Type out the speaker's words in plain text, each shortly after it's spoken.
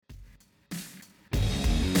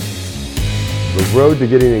road to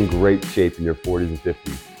getting in great shape in your 40s and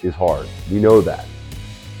 50s is hard. We know that.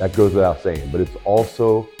 That goes without saying. But it's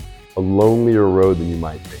also a lonelier road than you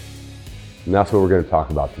might think. And that's what we're going to talk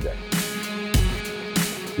about today.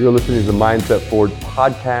 You're listening to the Mindset Forward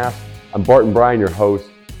podcast. I'm Barton, Bryan, your host,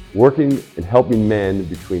 working and helping men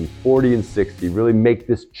between 40 and 60 really make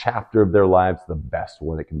this chapter of their lives the best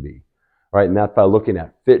one it can be. All right, and that's by looking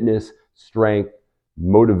at fitness, strength,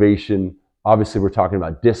 motivation. Obviously, we're talking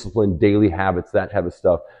about discipline, daily habits, that type of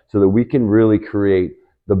stuff, so that we can really create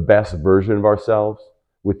the best version of ourselves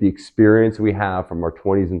with the experience we have from our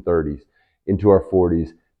 20s and 30s into our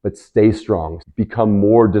 40s, but stay strong, become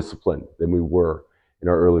more disciplined than we were in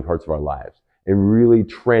our early parts of our lives, and really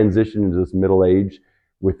transition into this middle age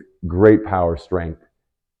with great power, strength,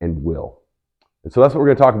 and will. And so that's what we're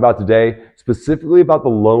going to talk about today, specifically about the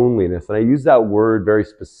loneliness. And I use that word very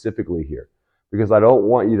specifically here, because I don't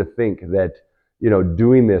want you to think that,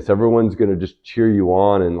 doing this, everyone's going to just cheer you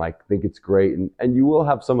on and think it's great. And you will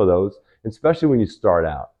have some of those, especially when you start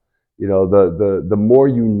out. The more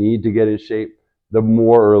you need to get in shape, the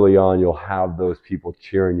more early on you'll have those people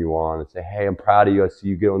cheering you on and say, hey, I'm proud of you. I see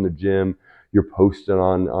you get on the gym. You're posting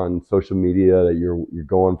on social media that you're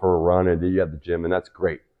going for a run and you're at the gym, and that's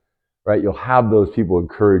great, right? You'll have those people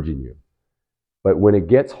encouraging you. But when it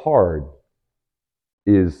gets hard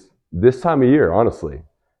is this time of year, honestly.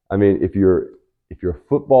 I mean, if you're a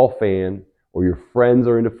football fan or your friends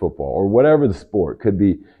are into football or whatever the sport, could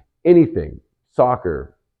be anything,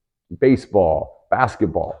 soccer, baseball,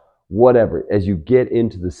 basketball, whatever. As you get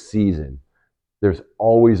into the season, there's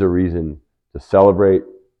always a reason to celebrate,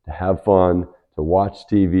 to have fun, to watch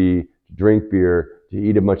TV, to drink beer, to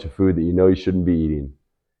eat a bunch of food that you know you shouldn't be eating.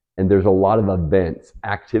 And there's a lot of events,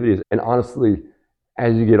 activities. And honestly,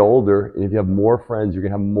 as you get older, and if you have more friends, you're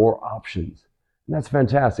going to have more options. And that's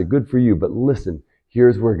fantastic. Good for you. But listen,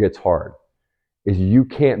 here's where it gets hard, is you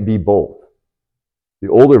can't be both. The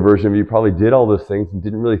older version of you probably did all those things and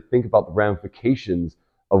didn't really think about the ramifications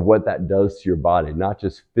of what that does to your body, not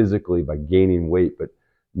just physically by gaining weight, but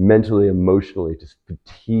mentally, emotionally. It just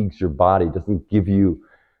fatigues your body. It doesn't give you,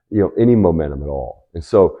 any momentum at all. And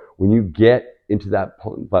so when you get into that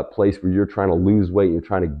place where you're trying to lose weight, you're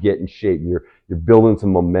trying to get in shape, you're building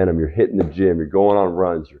some momentum, you're hitting the gym, you're going on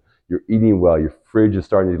runs, you're eating well, your fridge is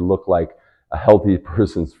starting to look like a healthy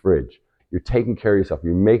person's fridge. You're taking care of yourself,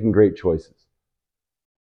 you're making great choices.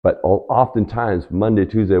 But oftentimes, Monday,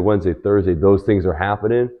 Tuesday, Wednesday, Thursday, those things are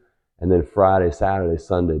happening. And then Friday, Saturday,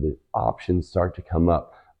 Sunday, the options start to come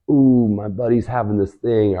up. Ooh, my buddy's having this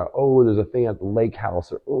thing, or oh, there's a thing at the lake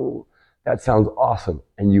house, or oh, that sounds awesome.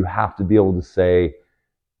 And you have to be able to say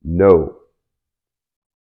no.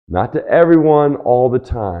 Not to everyone all the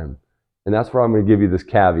time. And that's where I'm going to give you this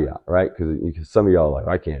caveat, right? Because some of y'all are like,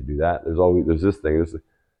 I can't do that. There's this thing. There's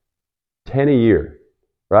 10 a year,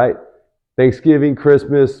 right? Thanksgiving,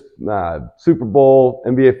 Christmas, Super Bowl,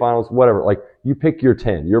 NBA Finals, whatever. You pick your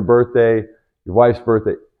 10, your birthday, your wife's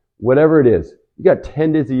birthday, whatever it is. You got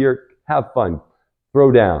 10 days a year. Have fun.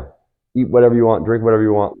 Throw down. Eat whatever you want, drink whatever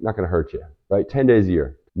you want, not going to hurt you, right? 10 days a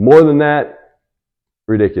year. More than that,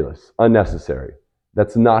 ridiculous, unnecessary.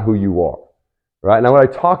 That's not who you are, right? Now, what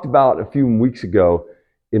I talked about a few weeks ago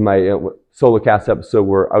in my solo cast episode,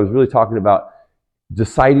 where I was really talking about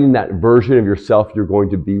deciding that version of yourself you're going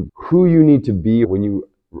to be, who you need to be when you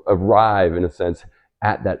arrive, in a sense,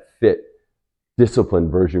 at that fit,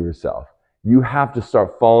 disciplined version of yourself. You have to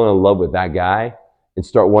start falling in love with that guy and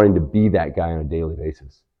start wanting to be that guy on a daily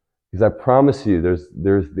basis. Because I promise you, there's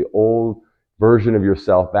the old version of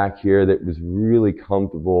yourself back here that was really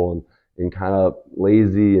comfortable and kind of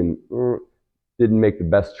lazy and didn't make the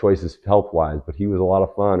best choices health-wise, but he was a lot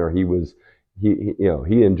of fun, or he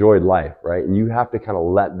enjoyed life, right? And you have to kind of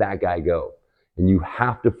let that guy go. And you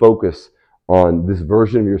have to focus on this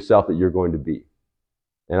version of yourself that you're going to be.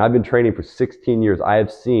 And I've been training for 16 years. I have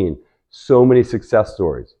seen so many success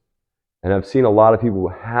stories. And I've seen a lot of people who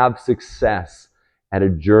have success at a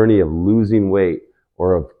journey of losing weight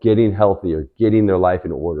or of getting healthy or getting their life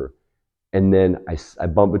in order. And then I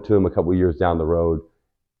bump into them a couple of years down the road,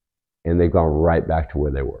 and they've gone right back to where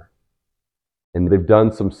they were. And they've done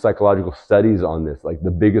some psychological studies on this, like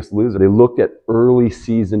The Biggest Loser. They looked at early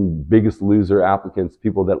season Biggest Loser applicants,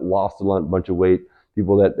 people that lost a bunch of weight,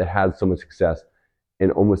 people that had so much success.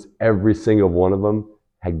 And almost every single one of them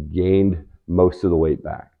had gained most of the weight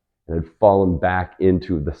back and had fallen back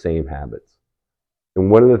into the same habits. And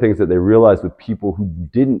one of the things that they realized with people who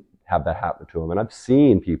didn't have that happen to them, and I've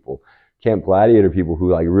seen people, Camp Gladiator people,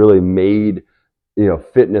 who really made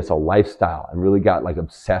fitness a lifestyle and really got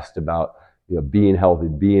obsessed about being healthy,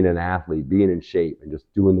 being an athlete, being in shape, and just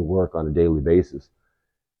doing the work on a daily basis.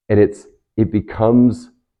 And it it becomes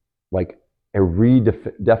like a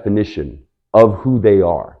redefinition of who they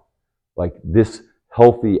are. Like this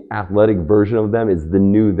healthy, athletic version of them is the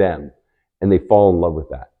new them, and they fall in love with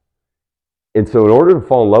that. And so in order to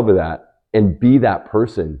fall in love with that and be that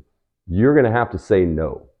person, you're going to have to say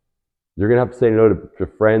no. You're going to have to say no to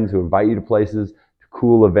friends who invite you to places, to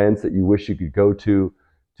cool events that you wish you could go to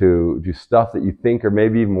do stuff that you think are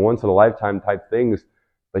maybe even once in a lifetime type things,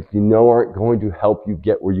 but you know aren't going to help you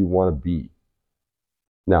get where you want to be.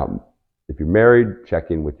 Now, if you're married, check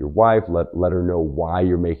in with your wife, let her know why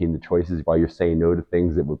you're making the choices, why you're saying no to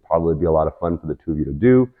things that would probably be a lot of fun for the two of you to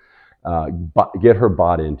do. Get her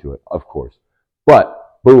bought into it, of course.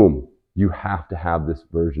 But boom, you have to have this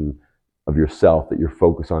version of yourself that you're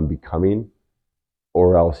focused on becoming,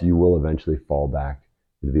 or else you will eventually fall back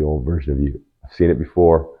into the old version of you. I've seen it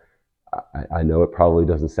before. I know it probably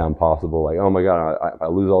doesn't sound possible. Like, oh my God, if I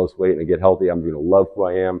lose all this weight and I get healthy, I'm going to love who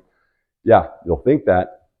I am. Yeah, you'll think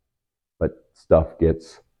that, but stuff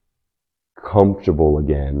gets comfortable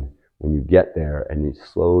again when you get there, and you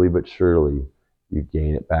slowly but surely you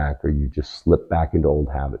gain it back, or you just slip back into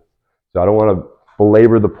old habits. So I don't want to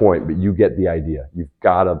belabor the point, but you get the idea. You've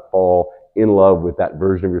got to fall in love with that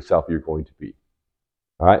version of yourself you're going to be.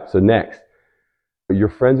 All right, so next, your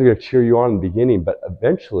friends are going to cheer you on in the beginning, but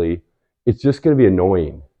eventually it's just going to be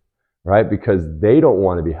annoying, right? Because they don't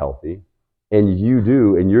want to be healthy, and you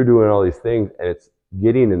do, and you're doing all these things, and it's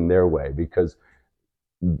getting in their way. Because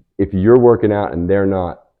if you're working out and they're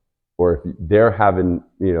not, or if they're having,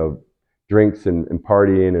 drinks and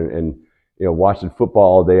partying and watching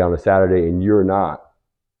football all day on a Saturday and you're not,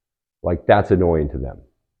 like, that's annoying to them,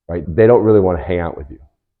 right? They don't really want to hang out with you,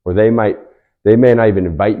 or they may not even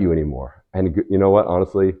invite you anymore. And you know what?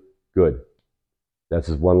 Honestly, good. That's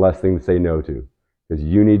just one less thing to say no to, because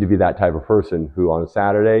you need to be that type of person who on a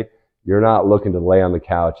Saturday, you're not looking to lay on the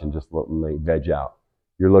couch and just like veg out.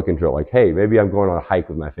 You're looking to like, hey, maybe I'm going on a hike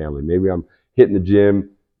with my family. Maybe I'm hitting the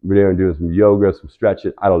gym, maybe I'm doing some yoga, some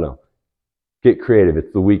stretching. I don't know. Get creative.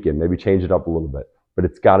 It's the weekend. Maybe change it up a little bit. But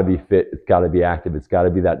it's got to be fit. It's got to be active. It's got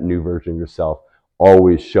to be that new version of yourself,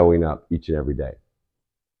 always showing up each and every day.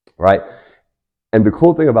 Right? And the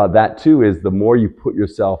cool thing about that too is the more you put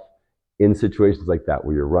yourself in situations like that,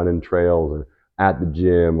 where you're running trails or at the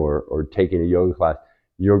gym or taking a yoga class,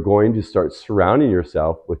 you're going to start surrounding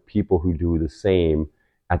yourself with people who do the same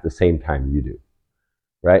at the same time you do,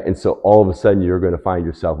 right? And so all of a sudden you're going to find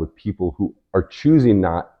yourself with people who are choosing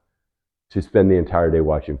not to spend the entire day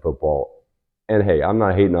watching football. And hey, I'm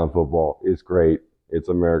not hating on football. It's great. It's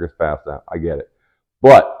America's pastime. I get it.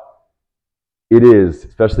 But it is,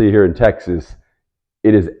 especially here in Texas,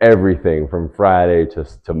 it is everything from Friday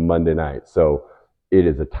to Monday night. So it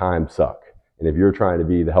is a time suck. And if you're trying to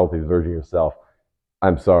be the healthiest version of yourself,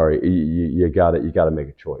 I'm sorry, you got to make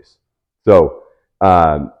a choice. So,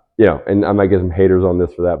 and I might get some haters on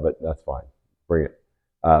this for that, but that's fine. Bring it.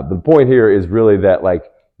 But the point here is really that, like,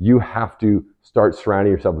 you have to start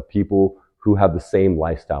surrounding yourself with people who have the same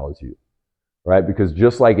lifestyle as you, right? Because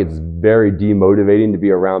just like it's very demotivating to be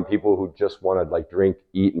around people who just want to like drink,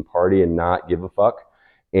 eat, and party and not give a fuck,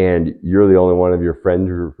 and you're the only one of your friend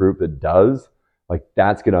group that does, like,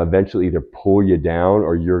 that's going to eventually either pull you down,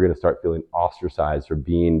 or you're going to start feeling ostracized for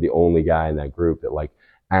being the only guy in that group that like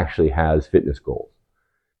actually has fitness goals.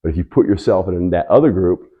 But if you put yourself in that other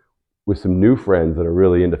group with some new friends that are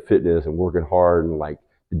really into fitness and working hard and like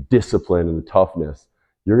the discipline and the toughness,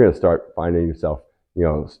 you're going to start finding yourself,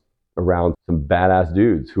 around some badass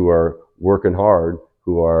dudes who are working hard,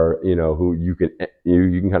 who are, who you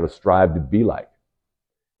can kind of strive to be like.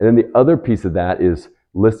 And then the other piece of that is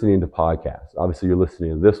listening to podcasts. Obviously, you're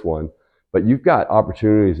listening to this one, but you've got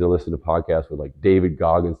opportunities to listen to podcasts with like David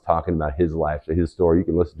Goggins talking about his life, his story. You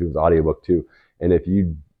can listen to his audiobook too. And if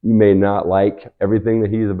you may not like everything that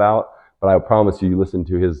he's about, but I promise you listen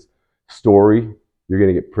to his story, you're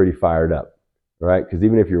going to get pretty fired up, right? Because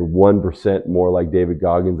even if you're 1% more like David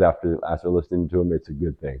Goggins after listening to him, it's a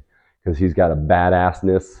good thing, because he's got a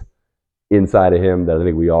badassness inside of him that I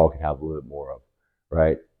think we all can have a little bit more of,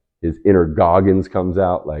 right? His inner Goggins comes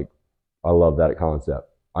out. Like, I love that concept.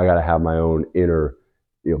 I got to have my own inner,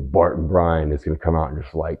 Barton Bryan that's going to come out and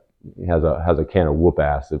just like has a can of whoop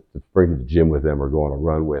ass to bring to the gym with him or go on a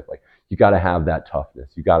run with. Like, you got to have that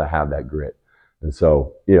toughness. You got to have that grit. And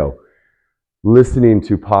so, listening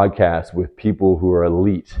to podcasts with people who are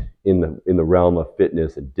elite in the realm of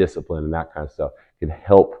fitness and discipline and that kind of stuff can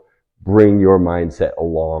help bring your mindset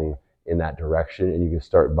along in that direction, and you can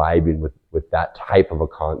start vibing with that type of a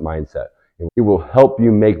mindset. It will help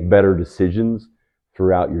you make better decisions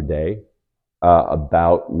throughout your day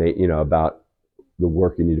about the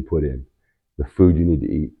work you need to put in. the food you need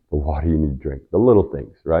to eat, the water you need to drink, the little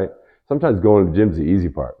things, right? Sometimes going to the gym's the easy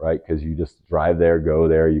part, right? Because you just drive there, go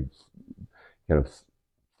there, you kind of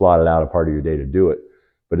slotted out a part of your day to do it.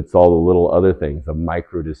 But it's all the little other things, the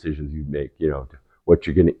micro decisions you make, what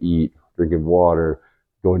you're going to eat, drinking water,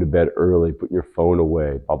 going to bed early, putting your phone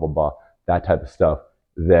away, blah, blah, blah, that type of stuff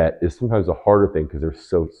that is sometimes a harder thing because they're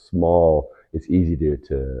so small. It's easy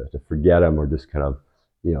to forget them or just kind of,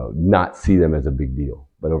 not see them as a big deal.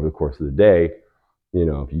 But over the course of the day,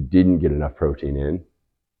 if you didn't get enough protein in,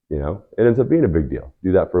 it ends up being a big deal.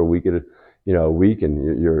 Do that for a week a week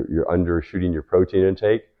and you're undershooting your protein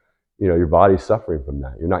intake. Your body's suffering from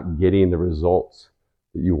that. You're not getting the results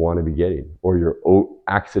that you want to be getting, or you're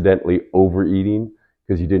accidentally overeating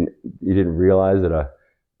because you didn't realize that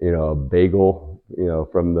a bagel,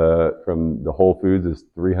 from the Whole Foods is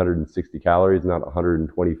 360 calories, not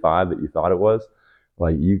 125 that you thought it was.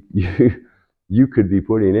 Like you could be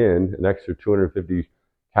putting in an extra 250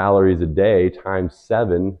 calories a day times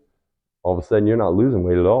 7. All of a sudden, you're not losing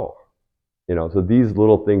weight at all. So these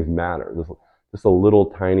little things matter. Just a little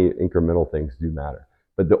tiny incremental things do matter.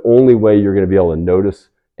 But the only way you're going to be able to notice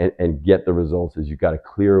and get the results is you got to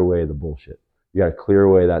clear away the bullshit. You got to clear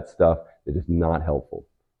away that stuff that is not helpful.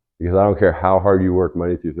 Because I don't care how hard you work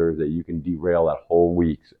Monday through Thursday, you can derail that whole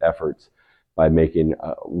week's efforts by making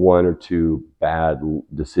 1 or 2 bad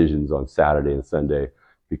decisions on Saturday and Sunday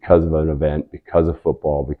because of an event, because of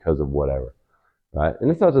football, because of whatever. Right?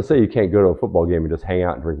 And it's not to say you can't go to a football game and just hang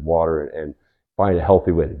out and drink water and find a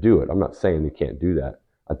healthy way to do it. I'm not saying you can't do that.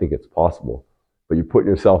 I think it's possible. But you're putting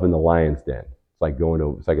yourself in the lion's den.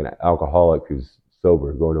 It's like an alcoholic who's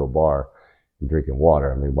sober going to a bar and drinking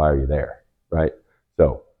water. I mean, why are you there? Right?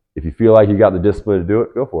 So if you feel like you got the discipline to do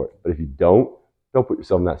it, go for it. But if you don't put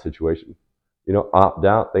yourself in that situation. Opt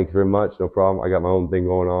out. Thank you very much. No problem. I got my own thing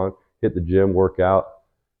going on. Hit the gym, work out.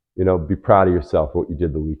 Be proud of yourself for what you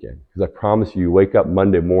did the weekend. Because I promise you wake up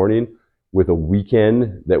Monday morning with a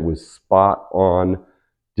weekend that was spot on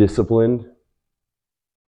disciplined,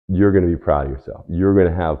 you're going to be proud of yourself. You're going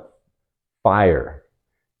to have fire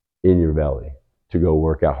in your belly to go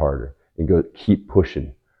work out harder and go keep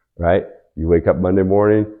pushing, right? You wake up Monday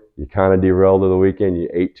morning, you kind of derailed of the weekend, you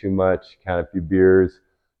ate too much, kind of a few beers,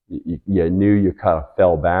 you knew you kind of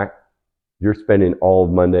fell back. You're spending all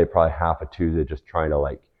of Monday, probably half of Tuesday, just trying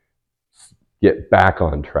to get back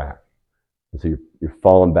on track. And so you're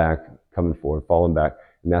falling back, coming forward, falling back,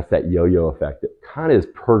 and that's that yo-yo effect. It kind of is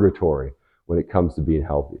purgatory when it comes to being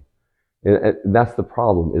healthy. And that's the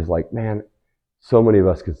problem is man, so many of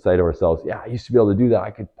us could say to ourselves, yeah, I used to be able to do that.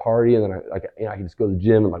 I could party and then I could just go to the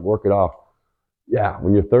gym and work it off. Yeah,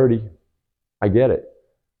 when you're 30, I get it.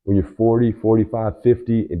 When you're 40, 45,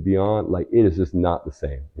 50 and beyond, it is just not the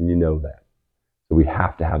same. And you know that. So we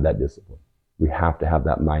have to have that discipline. We have to have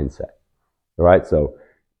that mindset. All right, so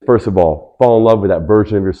first of all, fall in love with that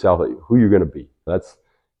version of yourself, who you're going to be. That's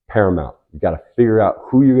paramount. You got to figure out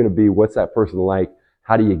who you're going to be. What's that person like?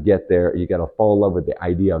 How do you get there? You got to fall in love with the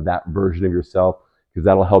idea of that version of yourself because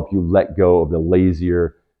that'll help you let go of the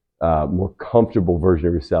lazier, more comfortable version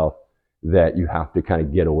of yourself that you have to kind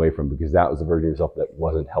of get away from because that was a version of yourself that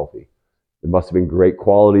wasn't healthy. There must have been great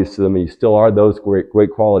qualities to them, and you still are those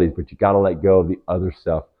great qualities, but you got to let go of the other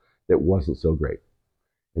stuff that wasn't so great.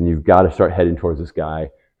 And you've got to start heading towards this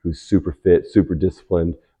guy who's super fit, super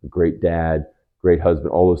disciplined, a great dad, great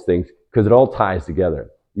husband, all those things, because it all ties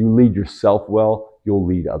together. You lead yourself well, you'll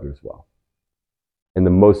lead others well. And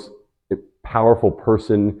the most powerful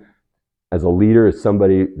person as a leader is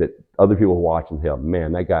somebody that other people watch and say, oh,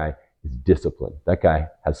 man, that guy is disciplined. That guy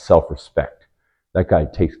has self-respect. That guy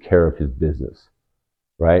takes care of his business,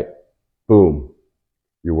 right? Boom.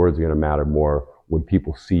 Your words are going to matter more when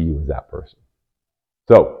people see you as that person.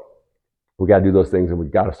 So we got to do those things, and we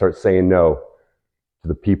got to start saying no to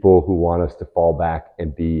the people who want us to fall back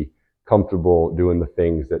and be comfortable doing the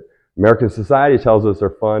things that American society tells us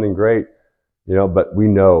are fun and great, but we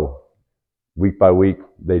know week by week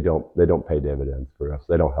they don't pay dividends for us.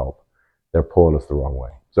 They don't help. They're pulling us the wrong way.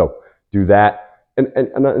 So do that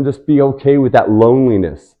and just be okay with that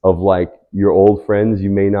loneliness of your old friends. You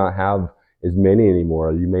may not have as many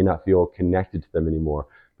anymore. You may not feel connected to them anymore,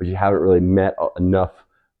 but you haven't really met enough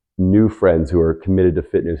new friends who are committed to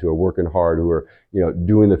fitness, who are working hard, who are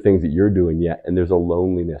doing the things that you're doing yet, and there's a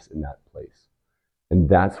loneliness in that place. And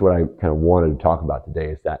that's what I kind of wanted to talk about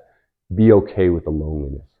today, is that be okay with the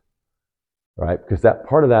loneliness, right? Because that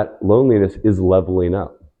part of that loneliness is leveling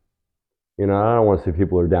up. I don't want to say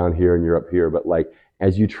people are down here and you're up here, but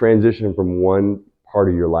as you transition from one part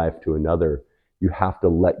of your life to another, you have to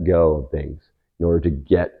let go of things in order to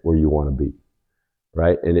get where you want to be,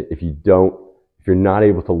 right? And if you if you're not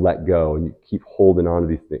able to let go and you keep holding on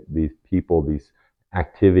to these people, these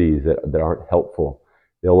activities that aren't helpful,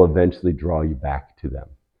 they'll eventually draw you back to them.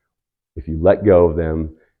 If you let go of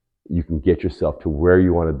them, you can get yourself to where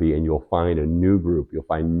you want to be, and you'll find a new group. You'll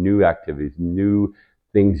find new activities, new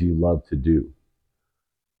things you love to do.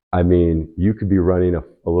 I mean, you could be running a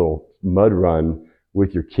little mud run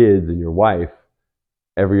with your kids and your wife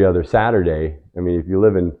every other Saturday. I mean, if you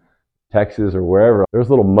live in Texas or wherever, there's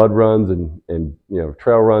little mud runs and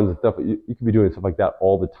trail runs and stuff. You could be doing stuff like that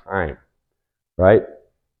all the time, right?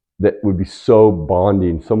 That would be so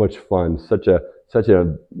bonding, so much fun, such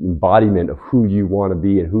an embodiment of who you want to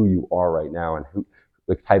be and who you are right now, and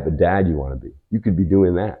the type of dad you want to be. You could be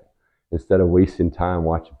doing that instead of wasting time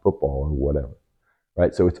watching football or whatever,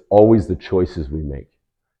 right? So it's always the choices we make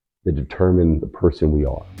that determine the person we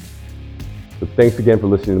are. So thanks again for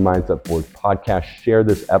listening to Mindset Forward podcast. Share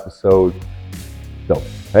this episode. So,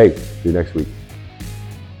 hey, see you next week.